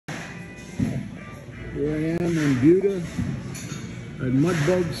Here I am in Buda at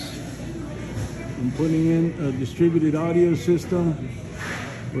Mudbugs. I'm putting in a distributed audio system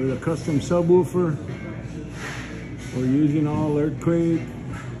with a custom subwoofer. We're using all earthquake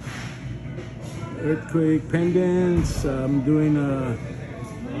pendants. I'm doing a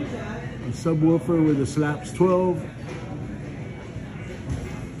subwoofer with a Slaps 12.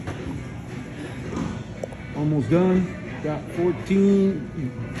 Almost done. Got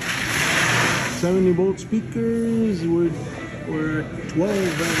 14 70 volt speakers. We're at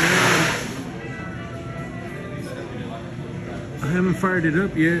 12 right now. I haven't fired it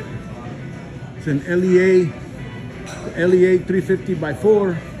up yet. It's an LEA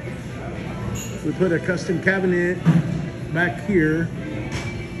 350x4. We put a custom cabinet back here.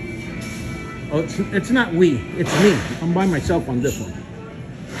 Oh, it's not we, it's me. I'm by myself on this one.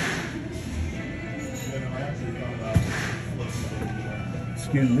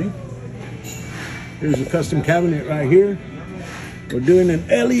 Excuse me. Here's a custom cabinet right here. We're doing an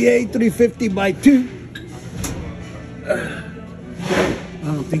LEA 350x2. I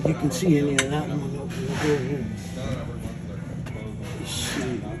don't think you can see any of that one. Let's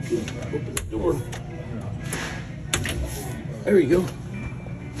see. Open the door. There you go.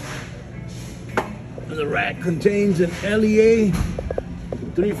 The rack contains an LEA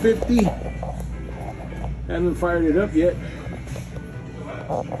 350. Haven't fired it up yet.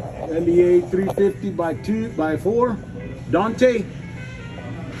 LEA 350x4 Dante,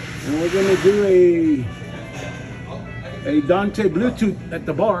 and we're gonna do a Dante Bluetooth at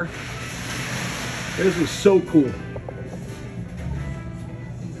the bar. This is so cool.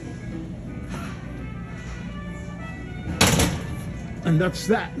 And that's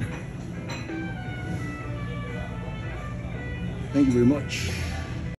that. Thank you very much.